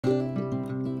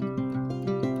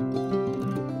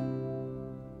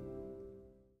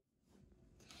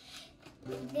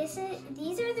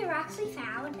rocks we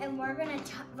found, and we're gonna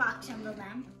rock tumble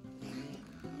them.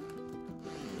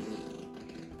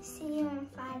 See you in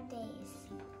 5 days.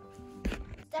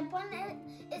 Step 1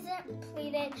 isn't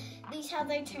completed. These how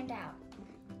they turned out.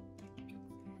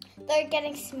 They're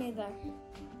getting smoother.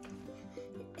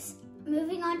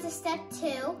 Moving on to step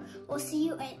 2, we'll see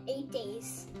you in 8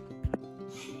 days.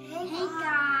 Hey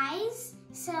guys,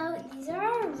 so these are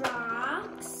our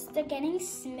rocks. They're getting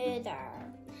smoother.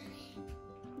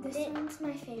 This one's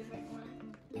my favorite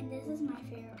one, and this is my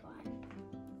favorite one.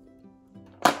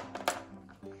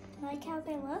 Like how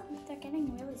they look? They're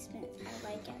getting really smooth.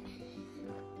 I like it.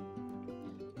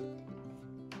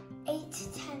 8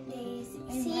 to 10 days.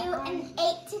 See you in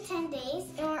 8 to 10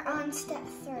 days, and we're on step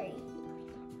 3.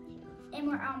 And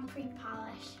we're on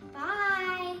pre-polish.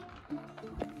 Bye.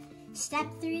 Step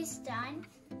 3 is done.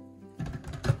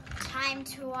 Time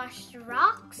to wash the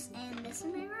rocks, and this is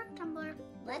my rock tumbler.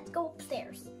 Let's go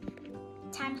upstairs.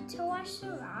 Time to wash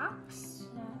the rocks.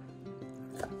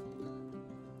 So,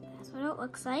 that's what it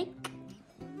looks like.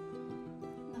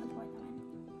 I'm gonna pour them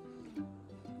in.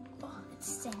 Oh, it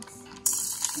stinks.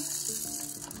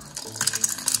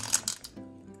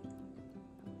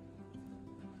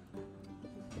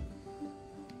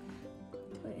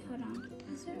 Wait, hold on.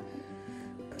 Is there?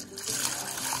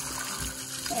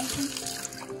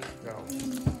 No.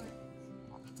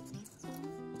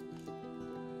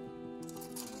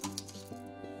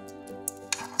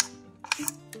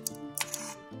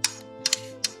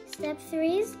 Step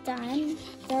 3 is done.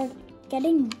 They're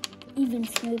getting even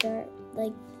smoother.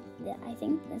 Like, I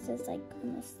think this is like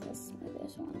almost the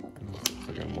smoothest one. Look at this. It's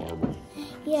like a marble.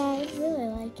 Yeah, I really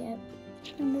like it.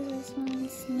 And this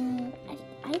one's smooth.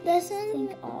 I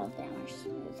think all of them are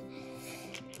smooth.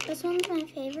 This one's my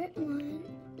favorite one.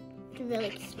 It's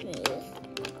really smooth.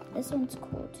 This one's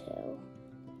cool too.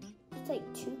 It's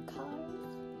like 2 colors.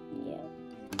 Yeah.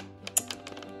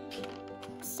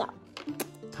 So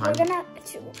we're gonna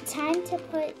time to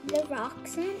put the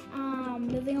rocks in.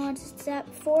 Moving on to step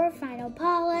 4, final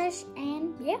polish,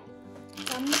 and yeah.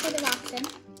 So I'm gonna put the rocks in.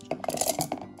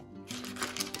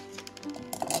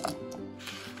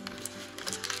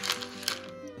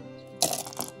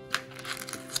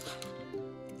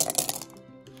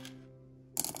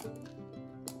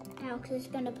 Alex is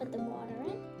gonna put the water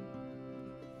in.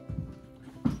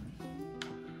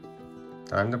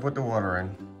 Time to put the water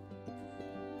in.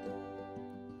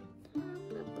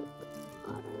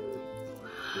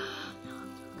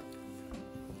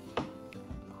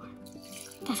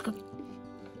 That's good.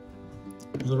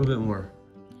 A little bit more.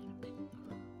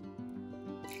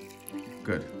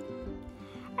 Good.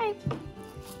 Alright.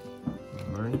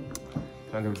 Alright.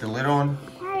 Time to put the lid on.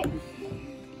 Alright.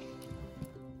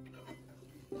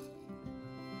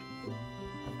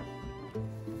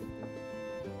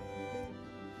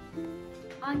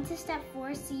 On to step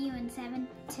 4, see you in 7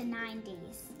 to 9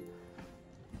 days.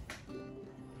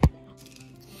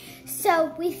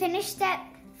 So we finished step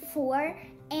 4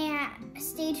 and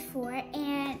stage 4,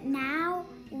 and now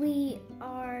we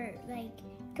are like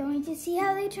going to see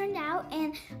how they turned out,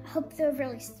 and I hope they're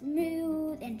really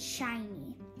smooth and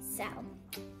shiny. So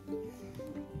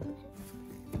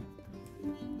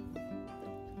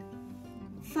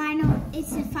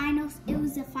it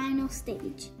was the final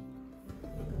stage.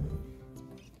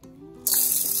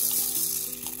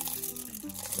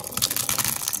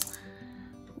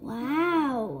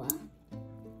 Wow.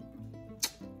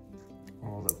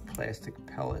 All the plastic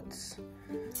pellets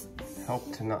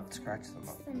help to not scratch them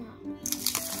up.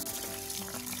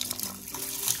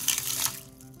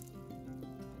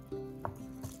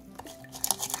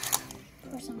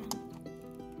 Pour some in.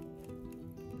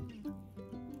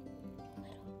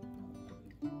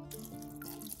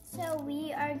 So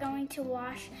we are going to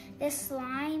wash the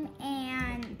slime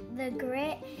and the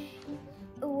grit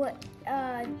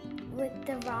with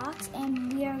the rocks,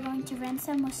 and we are going to rinse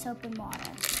them with soap and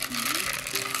water.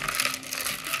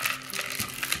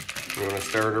 You want to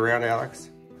stir it around, Alex?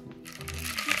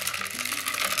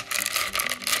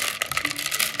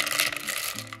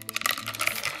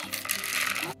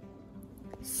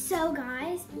 So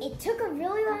guys, it took a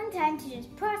really long time to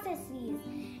just process these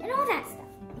and all that stuff.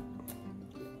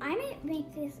 I might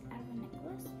make this out of a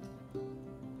necklace.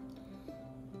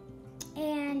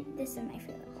 And this is my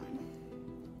favorite one.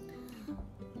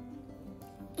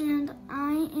 And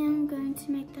I am going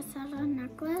to make this out of a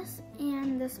necklace,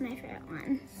 and this is my favorite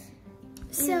one.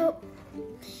 So,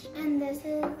 and this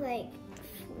is like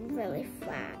really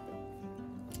flat.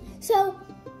 So,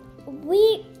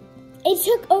 it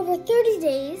took over 30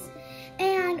 days,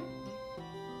 and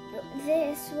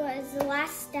this was the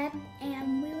last step,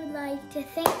 and we would like like to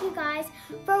thank you guys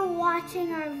for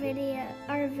watching our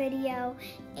video.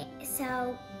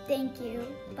 So thank you.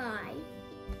 Bye.